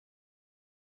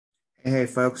Hey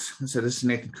folks, so this is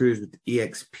Nathan Cruz with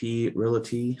eXp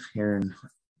Realty here in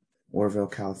Orville,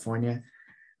 California.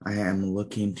 I am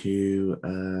looking to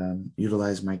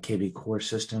utilize my KvCore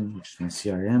system, which is my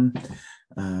CRM.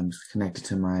 It's connected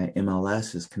to my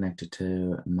MLS. It's connected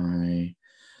to my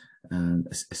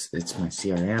it's my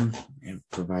CRM. It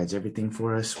provides everything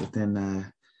for us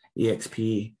within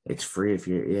eXp. It's free if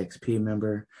you're an eXp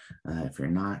member. If you're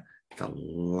not, it's a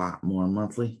lot more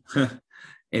monthly.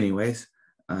 Anyways.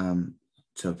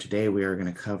 So today we are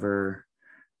going to cover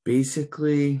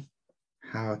basically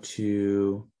how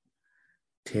to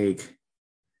take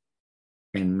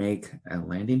and make a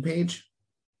landing page,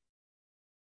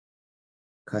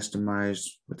 customized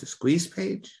with a squeeze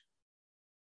page,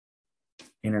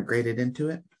 integrate it into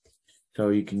it. So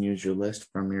you can use your list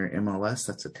from your MLS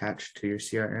that's attached to your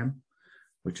CRM,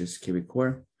 which is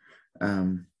KvCore.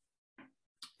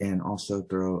 And also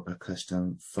throw a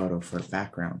custom photo for the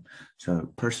background,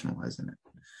 so personalizing it.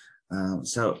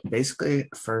 So basically,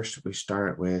 first we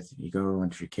start with, you go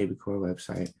onto your KvCore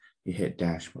website, you hit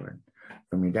dashboard.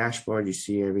 From your dashboard, you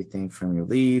see everything from your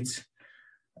leads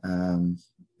and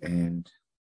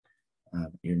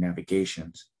your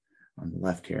navigations on the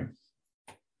left here.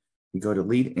 You go to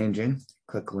lead engine,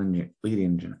 click lead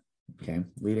engine. Okay,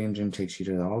 lead engine takes you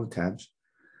to all the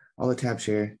tabs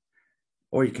here.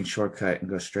 Or you can shortcut and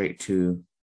go straight to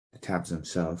the tabs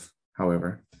themselves.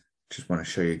 However, just want to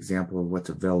show you an example of what's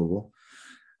available.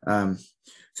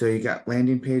 So you got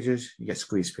landing pages, you got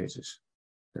squeeze pages.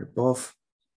 They're both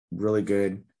really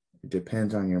good. It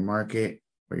depends on your market,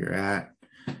 where you're at.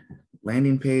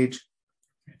 Landing page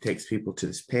takes people to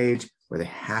this page where they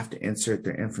have to insert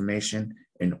their information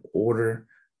in order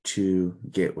to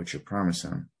get what you're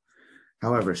promising them.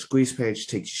 However, squeeze page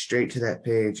takes you straight to that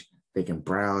page. They can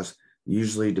browse.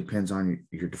 Usually depends on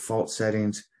your default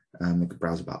settings. They can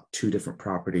browse about 2 different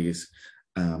properties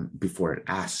before it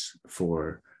asks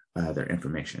for their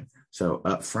information. So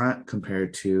up front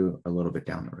compared to a little bit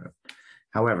down the road.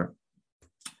 However,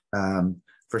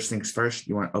 first things first,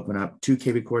 you want to open up 2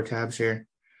 KvCore tabs here.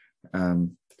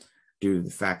 Due to the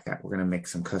fact that we're going to make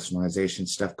some customization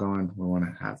stuff going, we want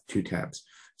to have 2 tabs.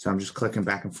 So I'm just clicking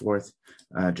back and forth,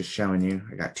 just showing you.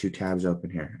 I got 2 tabs open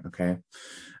here, okay?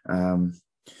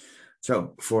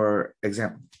 So for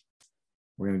example,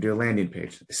 we're going to do a landing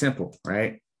page. Simple,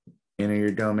 right? Enter your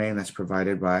domain that's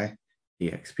provided by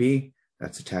eXp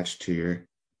that's attached to your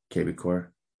KvCore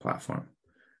platform.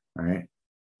 All right.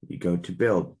 You go to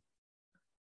build.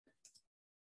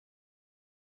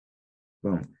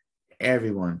 Boom.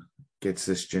 Everyone gets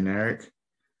this generic,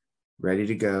 ready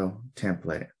to go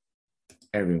template.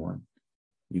 Everyone.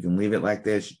 You can leave it like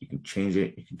this. You can change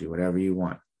it. You can do whatever you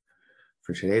want.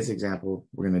 For today's example,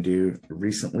 we're going to do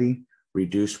recently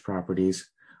reduced properties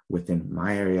within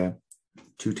my area,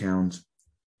 2 towns,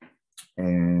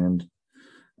 and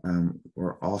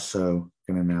we're also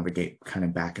going to navigate kind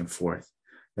of back and forth.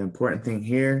 The important thing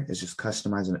here is just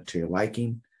customizing it to your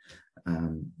liking.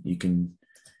 You can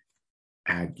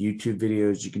add YouTube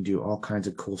videos. You can do all kinds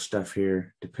of cool stuff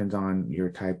here. Depends on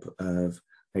your type of,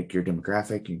 like your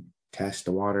demographic. You test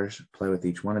the waters, play with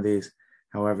each one of these.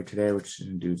 However, today we're just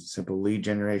going to do simple lead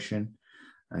generation.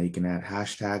 You can add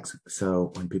hashtags.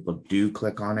 So when people do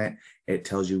click on it, it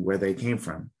tells you where they came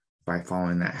from by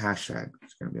following that hashtag.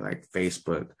 It's going to be like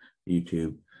Facebook,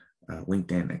 YouTube,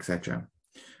 LinkedIn, etc.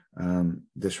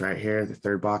 This right here, the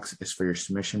third box, is for your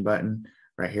submission button.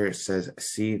 Right here, it says,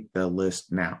 see the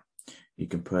list now. You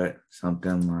can put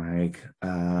something like,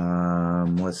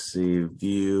 let's see,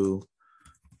 view,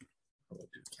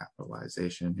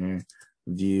 capitalization here.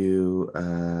 View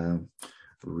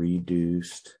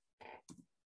reduced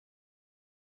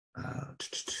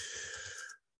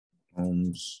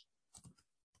homes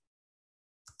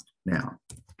now.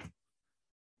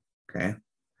 Okay,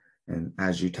 and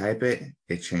as you type it,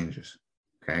 it changes.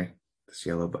 Okay, this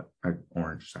yellow button, or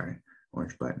orange, sorry,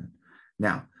 orange button.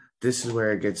 Now, this is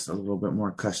where it gets a little bit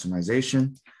more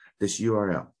customization. This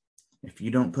URL. If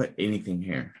you don't put anything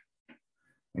here,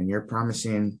 and you're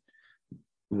promising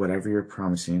whatever you're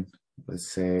promising, let's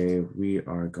say we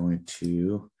are going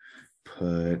to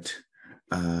put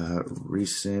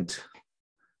recently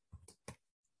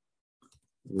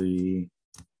reduced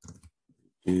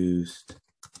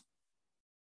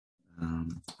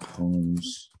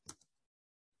homes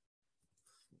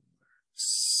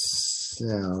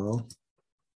sell,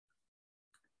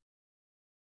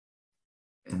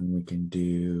 and we can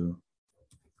do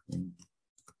in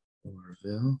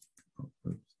Orville.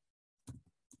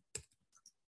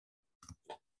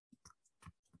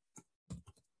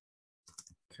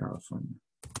 California.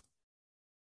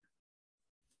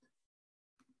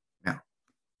 Now,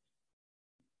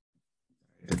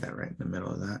 right in the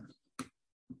middle of that.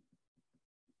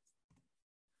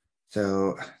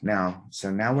 So now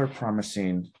we're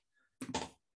promising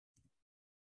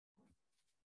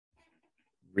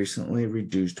recently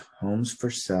reduced homes for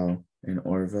sale in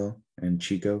Oroville and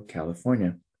Chico,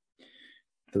 California.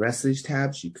 The rest of these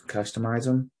tabs, you can customize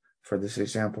them for this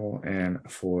example and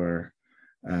for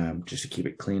just to keep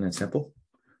it clean and simple.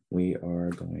 We are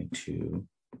going to,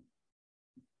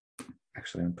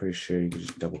 actually, I'm pretty sure you can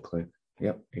just double click.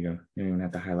 Yep, there you go. You don't even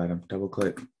have to highlight them. Double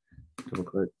click,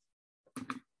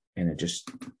 and it just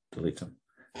deletes them.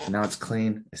 So now it's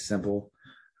clean, it's simple.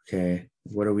 Okay,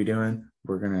 what are we doing?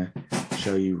 We're gonna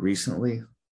show you recently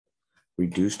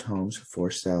reduced homes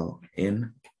for sale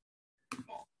in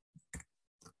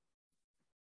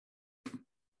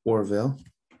Oroville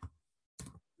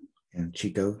and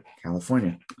Chico,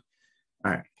 California.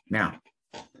 All right, now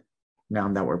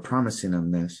that we're promising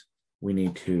them this, we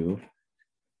need to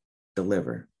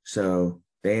deliver. So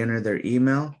they enter their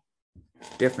email.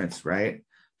 Difference, right,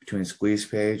 between a squeeze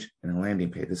page and a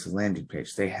landing page. This is a landing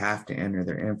page. They have to enter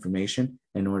their information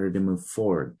in order to move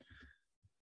forward.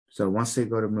 So once they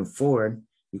go to move forward,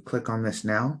 you click on this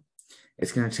now.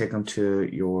 It's going to take them to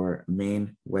your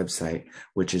main website,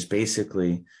 which is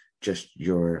basically just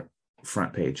your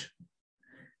front page,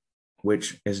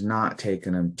 which is not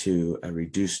taking them to a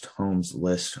reduced homes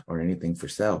list or anything for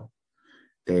sale.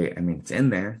 It's in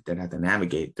there. They have to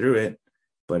navigate through it,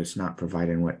 but it's not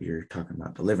providing what you're talking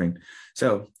about delivering.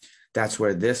 So that's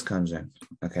where this comes in,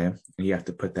 okay? And you have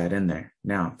to put that in there.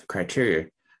 Now, the criteria,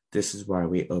 this is why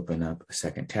we open up a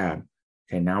second tab.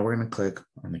 Okay, now we're gonna click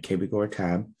on the KvCore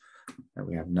tab that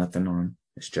we have nothing on.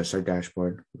 It's just our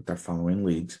dashboard with our following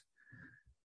leads,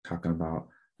 talking about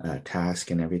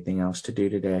task and everything else to do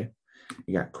today.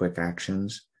 You got quick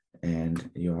actions, and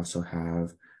you also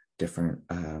have different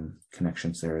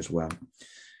connections there as well.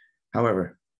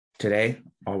 However, today,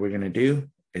 all we're going to do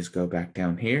is go back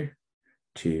down here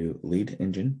to lead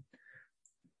engine.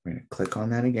 We're going to click on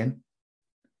that again,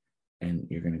 and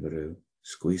you're going to go to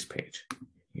squeeze page.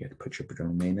 You have to put your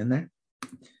domain in there.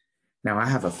 Now, I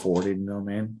have a forwarded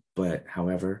domain, but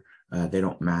however, they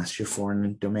don't mask your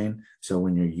foreign domain. So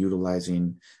when you're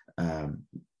utilizing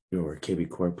your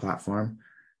KvCore platform,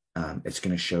 it's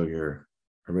going to show your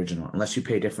original. Unless you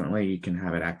pay differently, you can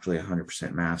have it actually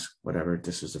 100% mask, whatever.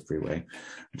 This is a free way.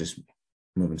 I'm just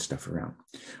moving stuff around.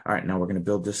 All right, now we're going to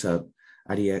build this up.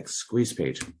 IDX squeeze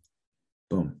page.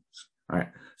 Boom. All right,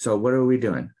 so what are we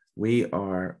doing? We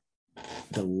are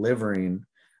delivering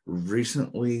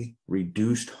recently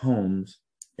reduced homes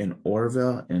in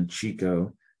Oroville and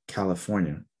Chico,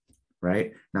 California,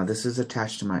 right? Now, this is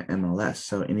attached to my MLS,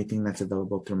 so anything that's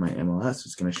available through my MLS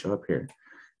is going to show up here.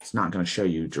 It's not going to show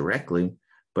you directly,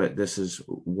 but this is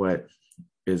what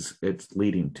it's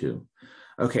leading to.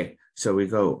 Okay, so we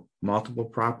go multiple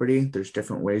property. There's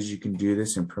different ways you can do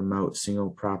this and promote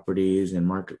single properties and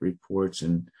market reports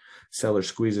and seller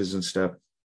squeezes and stuff.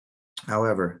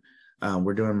 However,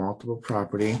 we're doing multiple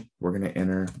property. We're going to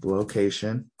enter the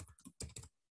location.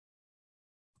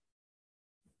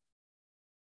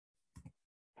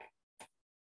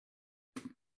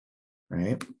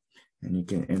 Right? And you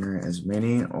can enter as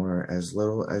many or as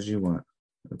little as you want.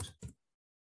 Oops.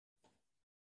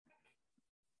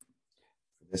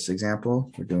 For this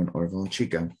example, we're doing Oroville and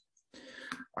Chico.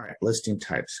 All right, listing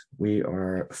types. We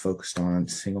are focused on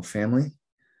single family.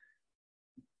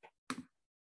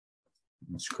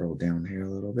 I'll scroll down here a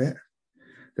little bit.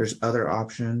 There's other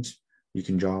options. You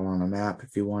can draw on a map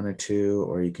if you wanted to,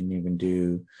 or you can even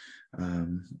do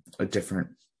different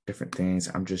things.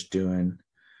 I'm just doing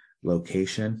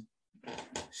location.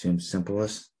 Seems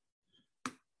simplest.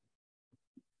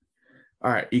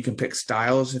 All right, you can pick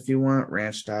styles if you want,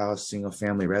 ranch styles, single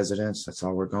family residence. That's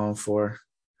all we're going for.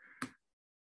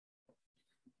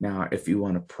 Now, if you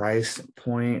want a price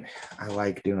point, I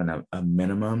like doing a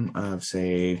minimum of,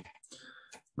 say,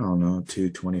 I don't know,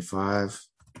 $225,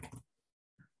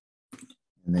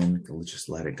 and then just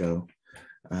let it go.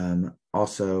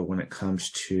 Also, when it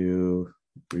comes to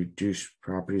reduced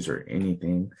properties or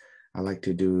anything, I like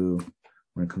to do,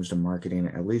 when it comes to marketing,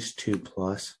 at least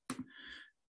 2+.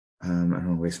 I don't want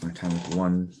to waste my time with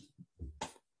one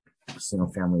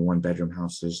single family, 1-bedroom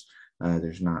houses.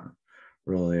 There's not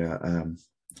really a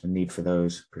need for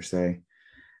those per se.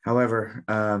 However,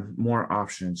 more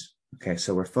options. Okay,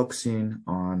 so we're focusing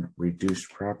on reduced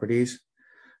properties.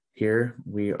 Here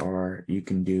you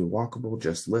can do walkable,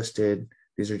 just listed.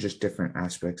 These are just different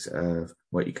aspects of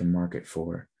what you can market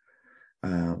for.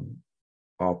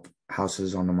 All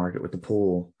houses on the market with the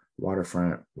pool,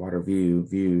 waterfront, water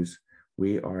views.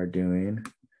 We are doing,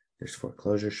 there's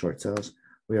foreclosure, short sales.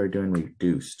 We are doing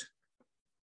reduced.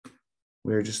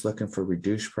 We're just looking for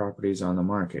reduced properties on the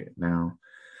market. Now,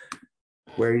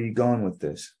 where are you going with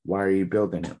this? Why are you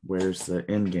building it? Where's the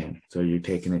end game? So you're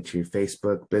taking it to your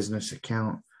Facebook business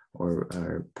account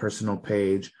or personal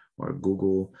page or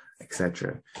Google,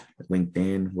 etc.,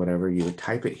 LinkedIn, whatever. You would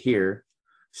type it here.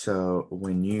 So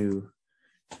when you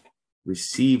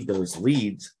receive those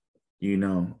leads, you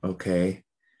know, okay,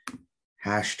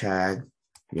 hashtag,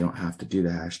 you don't have to do the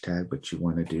hashtag, but you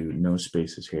want to do no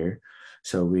spaces here.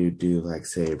 So we would do like,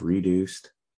 say,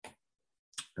 reduced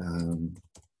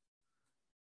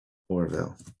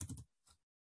Orville.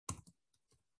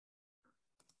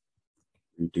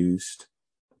 Reduced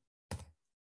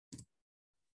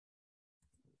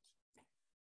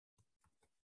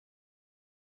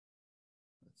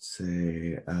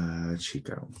say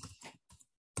Chico.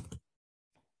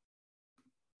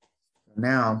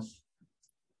 Now,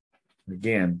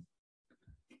 again,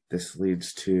 this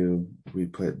leads to, we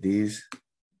put these,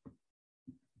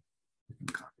 we can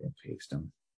copy and paste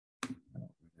them. I don't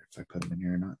remember if I put them in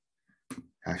here or not.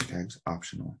 Hashtags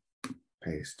optional,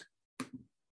 paste.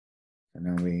 And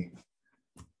now we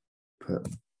put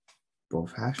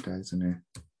both hashtags in there.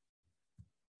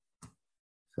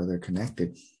 So they're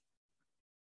connected.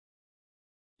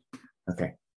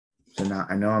 Okay, so now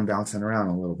I know I'm bouncing around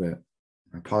a little bit.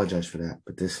 I apologize for that,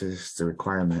 but this is the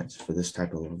requirements for this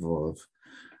type of level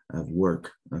of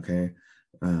work, okay?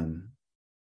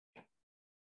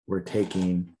 We're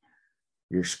taking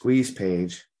your squeeze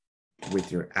page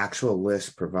with your actual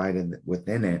list provided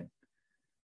within it,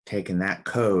 taking that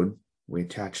code, we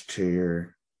attach to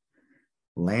your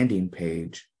landing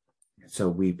page, so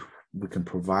we can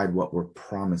provide what we're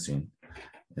promising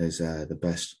is the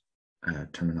best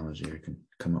terminology I can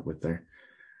come up with there.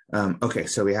 Okay,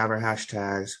 so we have our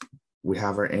hashtags, we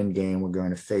have our end game, we're going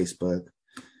to Facebook.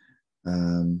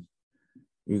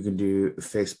 You can do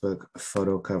Facebook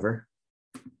photo cover.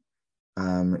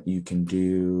 You can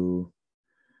do,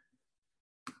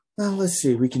 let's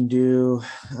see, we can do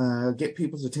get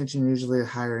people's attention, usually a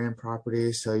higher end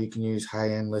property. So you can use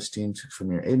high end listings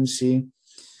from your agency.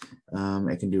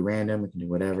 It can do random, it can do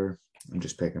whatever. I'm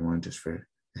just picking one just for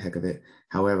the heck of it.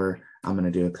 However, I'm going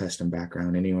to do a custom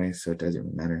background anyway, so it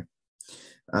doesn't matter.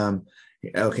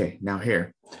 Okay, now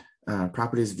here,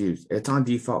 properties views. It's on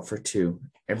default for 2.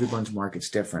 Everyone's market's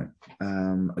different.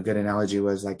 A good analogy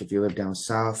was like if you live down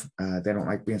south, they don't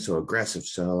like being so aggressive.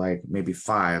 So like maybe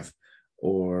 5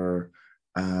 or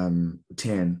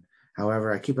 10.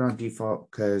 However, I keep it on default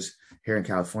because here in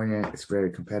California, it's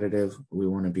very competitive. We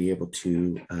want to be able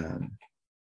to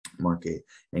market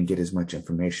and get as much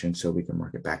information so we can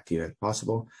market back to you as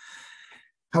possible.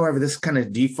 However, this is kind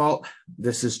of default.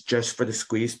 This is just for the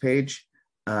squeeze page.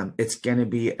 It's going to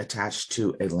be attached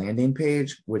to a landing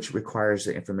page, which requires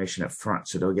the information up front.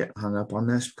 So don't get hung up on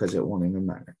this because it won't even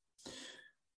matter.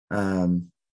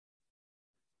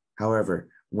 However,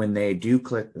 when they do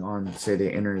click on, say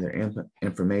they enter their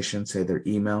information, say their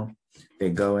email, they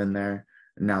go in there.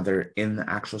 Now they're in the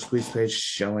actual squeeze page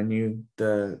showing you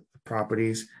the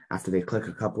properties. After they click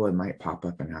a couple, it might pop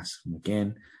up and ask them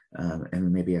again.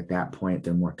 And maybe at that point,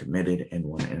 they're more committed and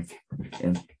want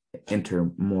to enter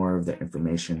more of the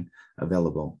information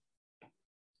available.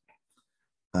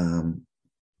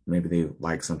 Maybe they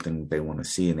like something they want to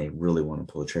see and they really want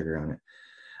to pull a trigger on it.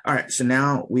 All right, so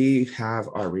now we have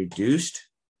our reduced.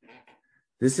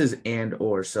 This is and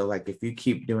or, so like if you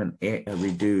keep doing a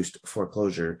reduced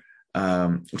foreclosure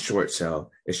short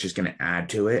sale, it's just going to add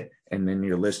to it, and then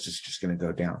your list is just going to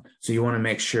go down. So you want to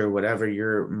make sure whatever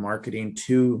you're marketing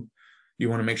to, you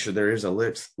want to make sure there is a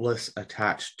list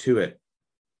attached to it.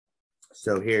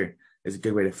 So here is a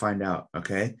good way to find out,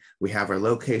 okay? We have our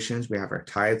locations, we have our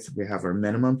types, we have our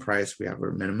minimum price, we have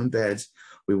our minimum beds,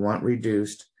 we want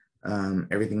reduced.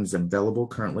 Everything's available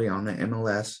currently on the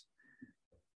MLS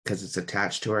because it's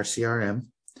attached to our CRM.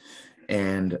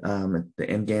 And the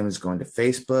end game is going to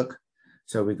Facebook.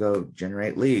 So we go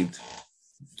generate leads,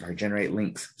 or generate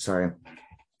links, sorry.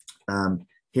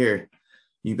 Here,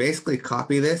 you basically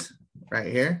copy this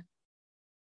right here,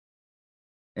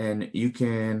 and you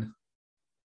can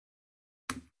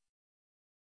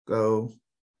go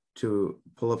to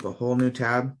pull up a whole new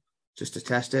tab just to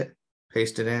test it,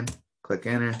 paste it in, click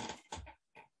enter.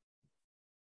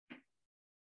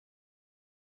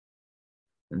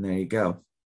 And there you go.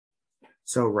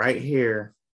 So right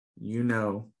here, you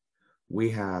know,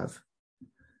 we have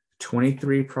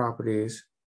 23 properties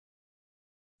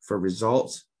for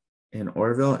results in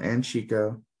Orville and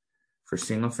Chico for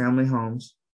single family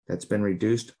homes that's been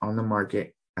reduced on the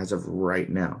market as of right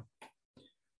now.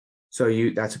 So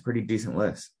that's a pretty decent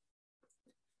list.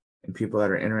 and people that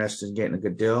are interested in getting a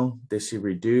good deal, they see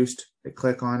reduced, they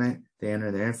click on it, they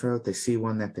enter their info, they see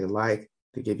one that they like,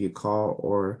 they give you a call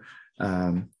or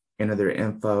enter their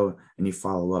info, and you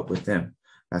follow up with them.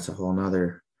 That's a whole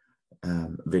nother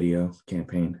video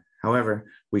campaign. However,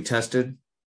 we tested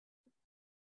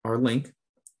our link.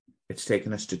 It's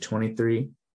taken us to 23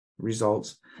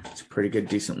 results. It's a pretty good,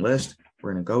 decent list.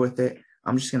 We're going to go with it.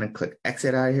 I'm just going to click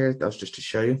exit out of here. That was just to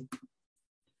show you.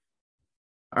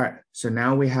 All right, so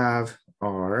now we have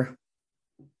our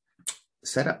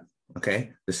setup.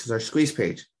 Okay, this is our squeeze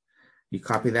page. You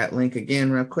copy that link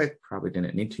again real quick. Probably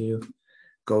didn't need to.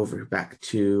 Go over back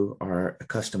to our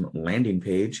custom landing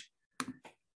page.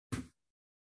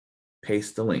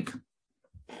 Paste the link.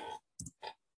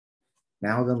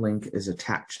 Now the link is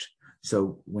attached.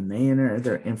 So when they enter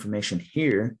their information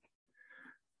here,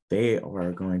 they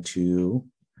are going to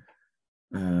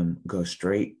go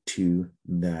straight to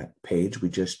that page we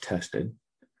just tested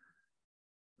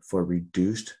for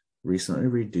recently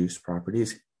reduced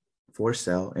properties for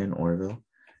sale in Oroville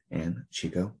and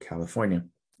Chico, California.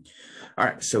 All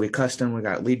right, so we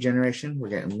got lead generation. We're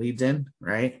getting leads in,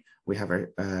 right? We have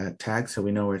our tag, so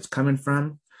we know where it's coming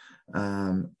from.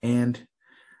 And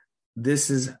this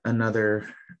is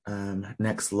another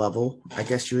next level, I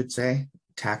guess you would say,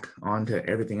 tack on to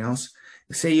everything else.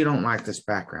 Say you don't like this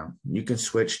background. You can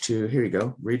switch to, here you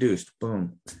go, reduced,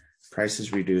 boom. Price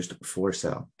is reduced for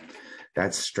sale.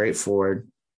 That's straightforward.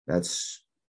 That's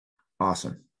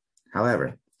awesome.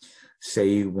 However, say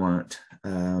you want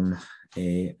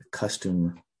a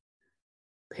custom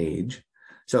page.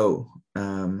 So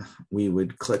we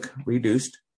would click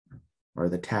reduced or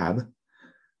the tab,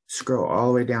 scroll all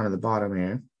the way down to the bottom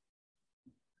here.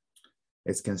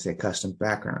 It's going to say custom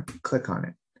background. Click on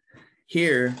it.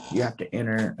 Here, you have to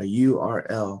enter a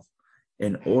URL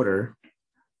in order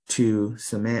to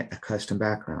submit a custom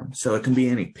background. So it can be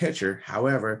any picture.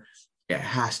 However, it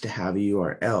has to have a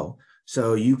URL.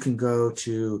 So you can go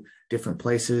to different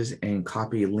places and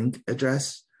copy a link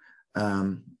address.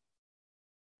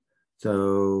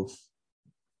 So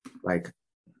like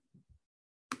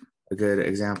a good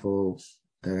example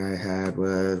that I had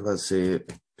was, let's see,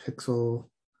 Pixel.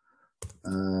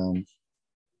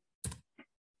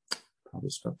 Probably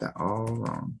spelled that all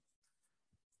wrong.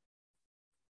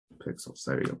 Pixels,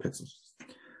 there you go,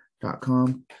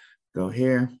 pixels.com. Go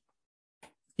here.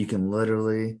 You can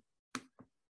literally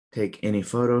take any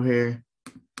photo here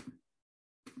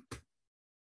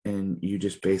and you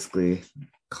just basically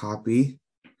copy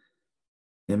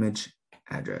image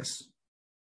address.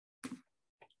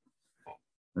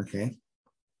 Okay.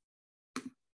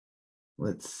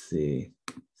 Let's see.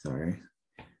 Sorry.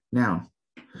 Now,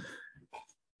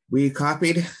 we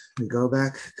copied, we go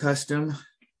back custom,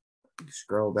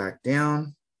 scroll back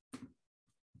down,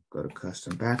 go to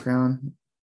custom background,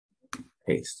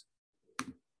 paste.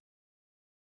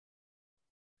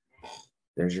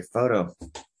 There's your photo.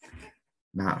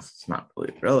 Now, it's not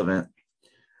really relevant.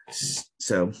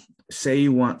 So say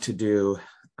you want to do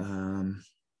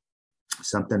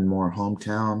something more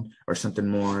hometown or something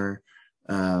more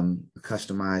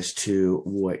customized to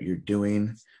what you're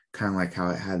doing, kind of like how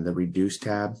it had the reduce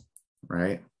tab,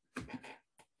 right?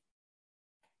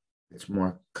 It's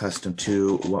more custom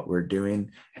to what we're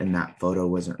doing, and that photo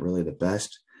wasn't really the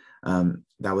best.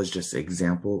 That was just an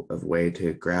example of way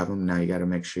to grab them. Now you got to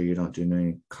make sure you don't do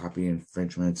any copy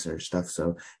infringements or stuff.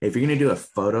 So if you're going to do a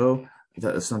photo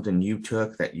that is something you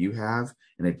took that you have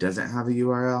and it doesn't have a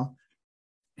URL,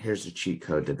 here's the cheat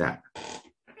code to that.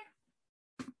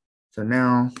 So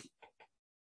now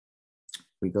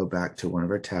we go back to one of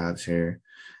our tabs here,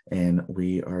 and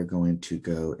we are going to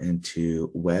go into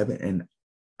web and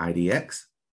IDX.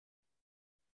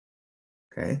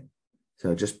 Okay,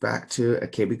 so just back to a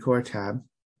KvCore tab.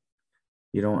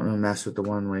 You don't want to mess with the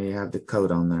one where you have the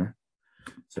code on there.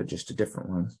 So just a different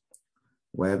one,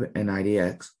 web and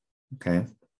IDX. Okay,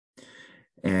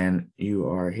 and you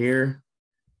are here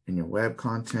in your web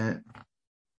content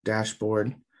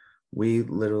dashboard. We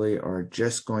literally are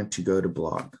just going to go to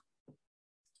blog.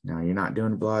 Now you're not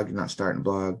doing a blog, you're not starting a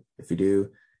blog. If you do,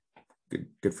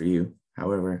 good for you.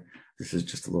 However, this is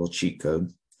just a little cheat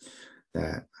code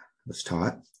that was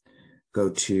taught.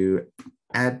 Go to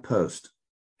add post.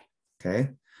 Okay,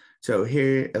 so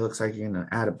here it looks like you're gonna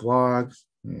add a blog,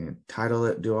 title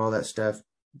it, do all that stuff.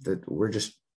 That we're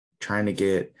just trying to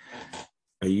get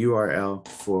a URL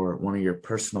for one of your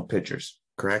personal pictures,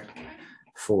 correct?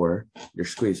 For your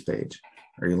squeeze page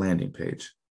or your landing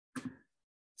page.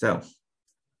 So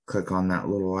click on that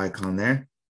little icon there.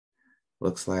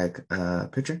 Looks like a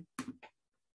picture.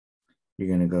 You're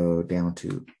going to go down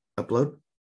to upload.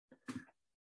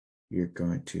 You're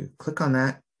going to click on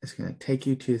that It's going to take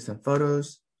you to some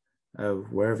photos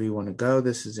of wherever you want to go.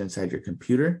 This is inside your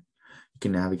computer. You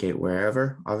can navigate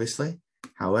wherever, obviously.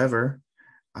 However,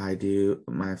 I do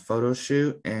my photo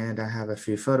shoot and I have a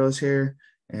few photos here,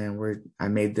 and I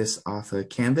made this off of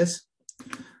Canvas,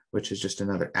 which is just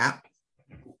another app.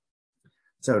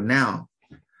 So now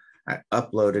I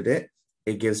uploaded it.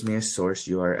 It gives me a source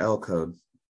URL code.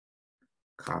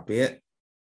 Copy it.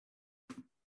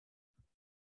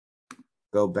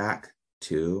 Go back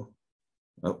to,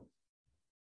 go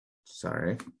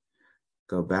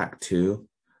back to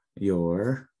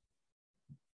your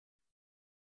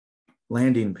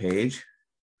landing page,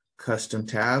 custom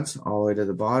tabs all the way to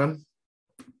the bottom,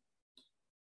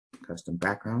 custom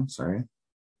background,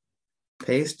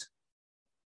 paste,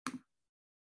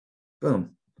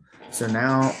 boom. So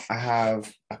now I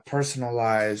have a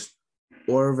personalized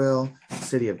Oroville,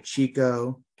 City of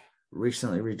Chico,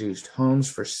 recently reduced homes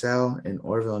for sale in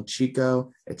Oroville and Chico.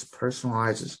 It's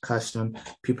personalized, it's custom.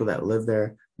 People that live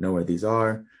there know where these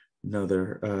are, know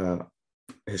they're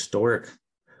historic,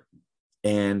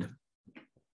 and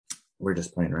we're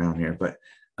just playing around here, but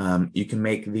you can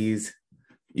make these,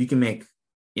 you can make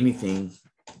anything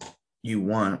you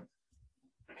want,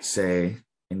 say,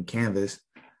 in Canvas,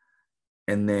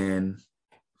 and then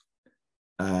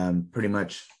pretty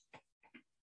much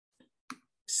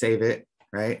save it,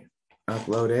 right?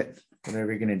 Upload it,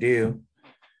 whatever you're gonna do,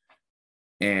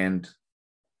 and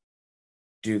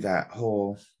do that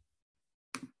whole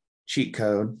cheat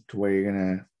code to where you're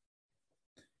gonna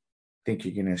think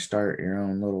you're gonna start your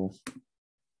own little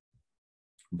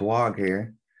blog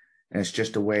here. And it's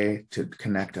just a way to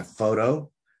connect a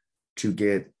photo to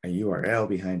get a URL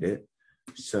behind it,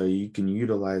 so you can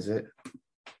utilize it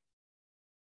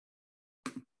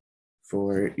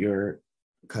for your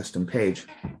custom page.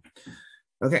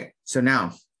 Okay, so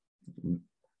now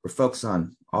we're focused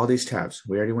on all these tabs.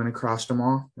 We already went across them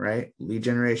all, right? Lead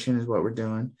generation is what we're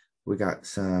doing. We got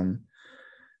some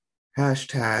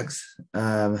hashtags.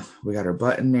 We got our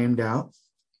button named out.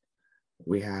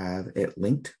 We have it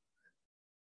linked.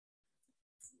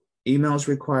 Email is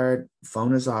required.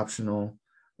 Phone is optional.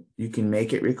 You can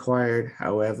make it required.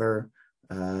 However,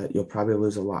 you'll probably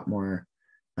lose a lot more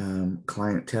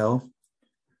clientele.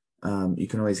 You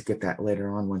can always get that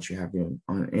later on once you have it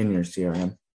in your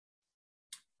CRM.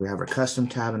 We have our custom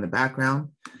tab in the background,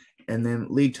 and then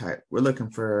lead type. We're looking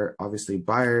for, obviously,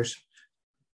 buyers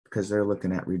because they're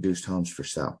looking at reduced homes for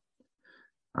sale.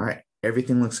 All right,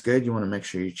 everything looks good. You want to make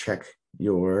sure you check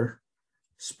your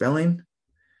spelling,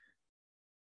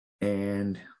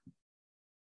 and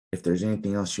if there's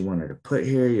anything else you wanted to put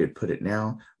here, you'd put it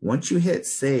now. Once you hit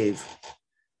save,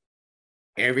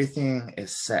 everything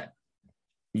is set.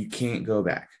 You can't go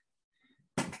back.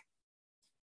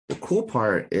 The cool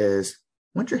part is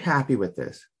once you're happy with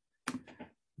this,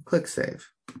 click save.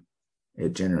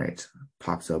 It generates,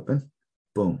 pops open,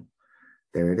 boom,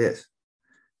 there it is.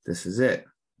 This is it.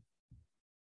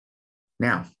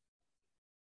 Now,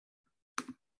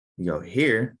 you go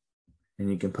here and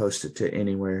you can post it to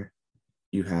anywhere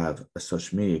you have a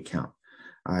social media account.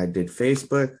 I did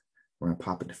Facebook. We're gonna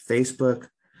pop it to Facebook.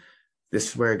 This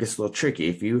is where it gets a little tricky.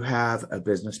 If you have a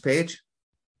business page,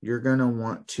 you're gonna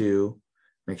want to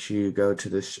make sure you go to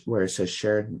this where it says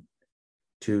share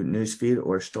to newsfeed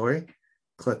or story.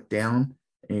 Click down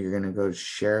and you're gonna go to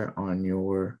share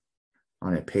on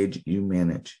a page you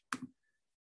manage.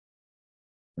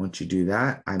 Once you do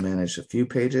that, I manage a few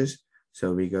pages.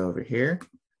 So we go over here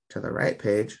to the right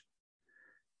page,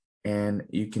 and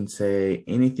you can say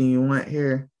anything you want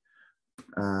here.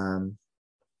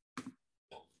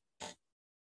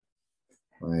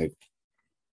 Like,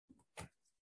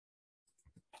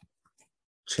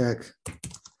 check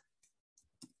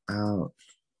out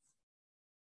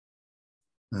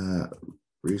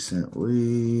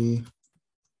recently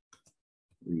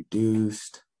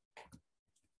reduced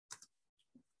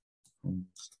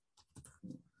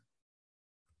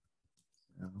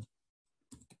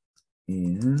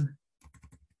in,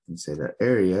 and say that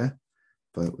area,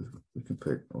 but we can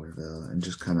put Oroville and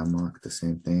just kind of mock the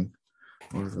same thing.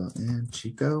 Oroville and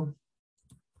Chico.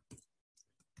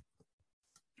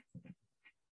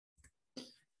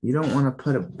 You don't want to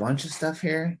put a bunch of stuff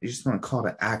here. You just want to call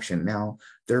to action. Now,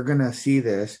 they're going to see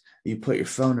this. You put your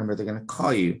phone number, they're going to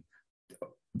call you.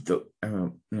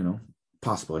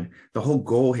 Possibly. The whole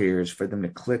goal here is for them to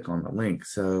click on the link.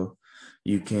 So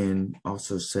you can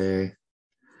also say,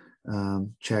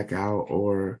 check out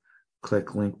or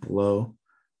click link below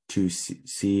to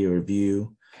see or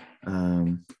view.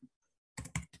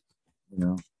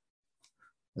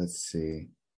 Let's see.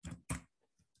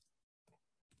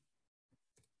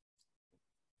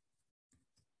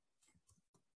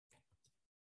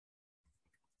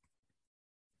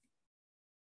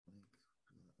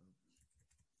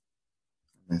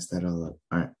 Mess that all up.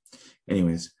 All right.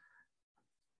 Anyways.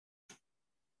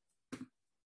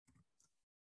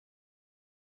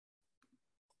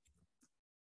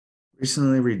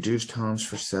 Recently reduced homes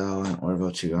for sale in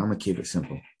Orville, Chico. I'm gonna keep it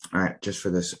simple. All right, just for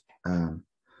this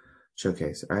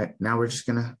showcase. All right, now we're just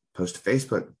gonna post to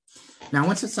Facebook. Now,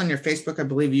 once it's on your Facebook, I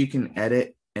believe you can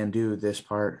edit and do this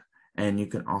part, and you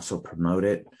can also promote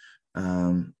it,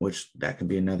 which that can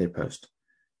be another post.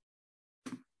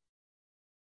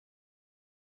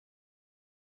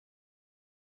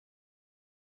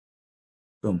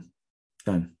 Boom,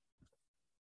 done.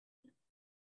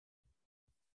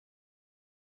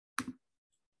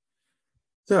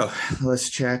 So let's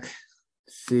check,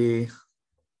 see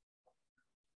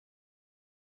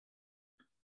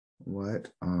what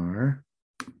are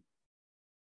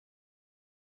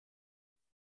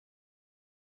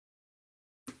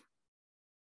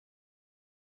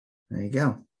there you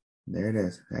go. There it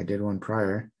is. I did one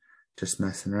prior, just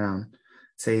messing around.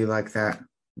 Say you like that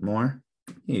more,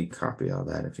 you copy all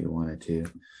that if you wanted to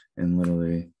and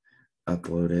literally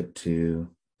upload it to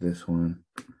this one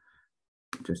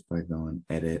just by going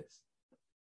edit.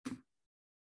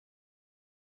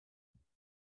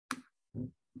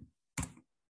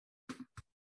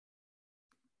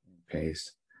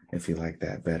 Paste if you like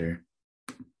that better.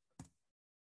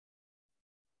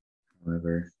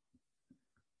 However,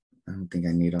 I don't think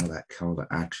I need all that call to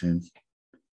action.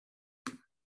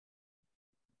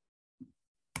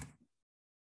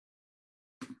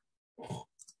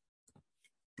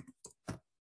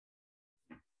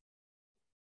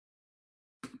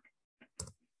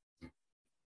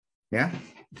 Yeah.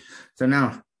 So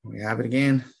now we have it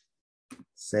again.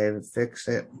 Save it, fix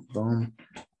it. Boom.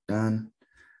 Done.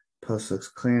 Post looks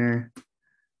cleaner. The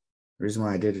reason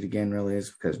why I did it again really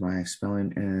is because my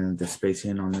spelling and the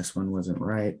spacing on this one wasn't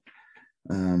right.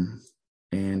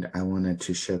 And I wanted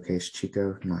to showcase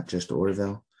Chico, not just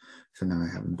Orville. So now I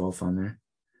have them both on there.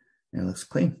 And it looks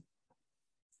clean.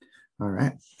 All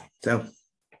right. So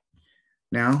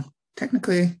now,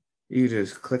 technically, you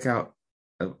just click out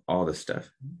of all this stuff.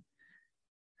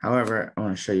 However, I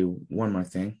want to show you one more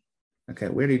thing. Okay,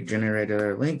 we already generated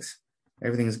our links.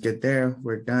 Everything's good there.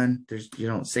 We're done. You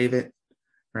don't save it,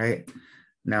 right?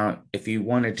 Now, if you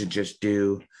wanted to just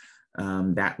do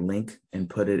that link and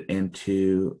put it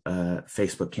into a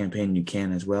Facebook campaign, you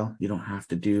can as well. You don't have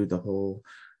to do the whole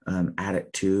add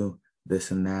it to this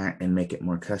and that and make it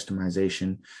more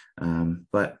customization.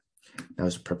 But that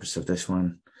was the purpose of this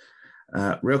one.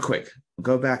 Real quick,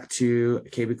 go back to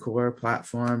KvCore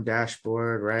platform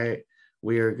dashboard, right?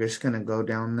 We are just going to go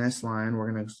down this line.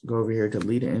 We're going to go over here to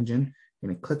lead engine. You're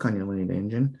going to click on your lead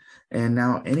engine. And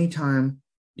now anytime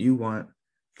you want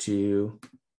to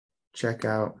check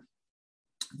out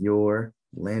your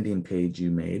landing page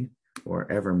you made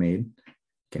or ever made, you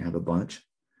can have a bunch.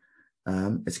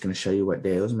 It's going to show you what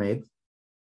day it was made.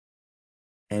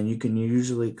 And you can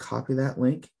usually copy that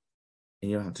link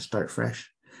and you don't have to start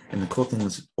fresh. And the cool thing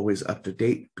is always up to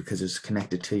date because it's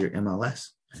connected to your MLS.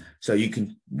 So you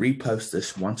can repost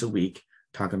this once a week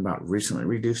talking about recently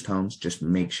reduced homes. Just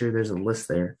make sure there's a list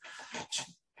there.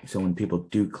 So when people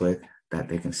do click that,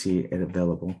 they can see it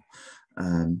available.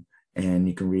 And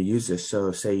you can reuse this.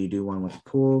 So say you do one with the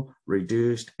pool,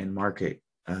 reduced, and market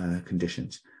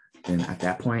conditions. Then at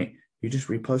that point, you just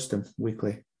repost them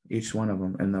weekly, each one of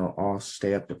them, and they'll all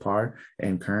stay up to par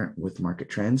and current with market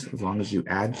trends as long as you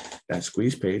add that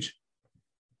squeeze page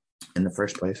in the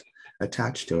first place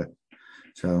attached to it.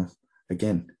 So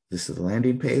again, this is the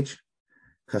landing page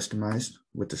customized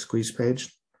with the squeeze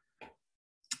page,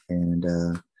 and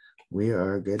we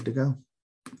are good to go.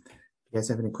 If you guys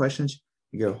have any questions,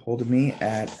 you get a hold of me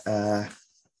at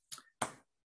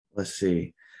let's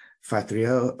see,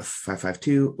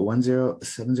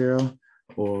 530-552-1070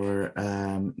 or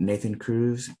Nathan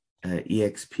Cruz,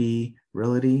 EXP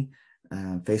Realty,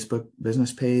 Facebook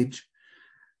business page.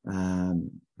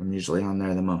 I'm usually on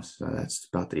there the most, so that's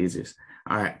about the easiest.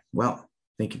 All right, well,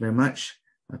 thank you very much.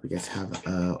 I hope you guys have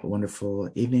a wonderful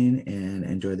evening and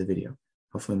enjoy the video.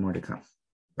 Hopefully more to come.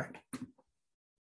 Bye.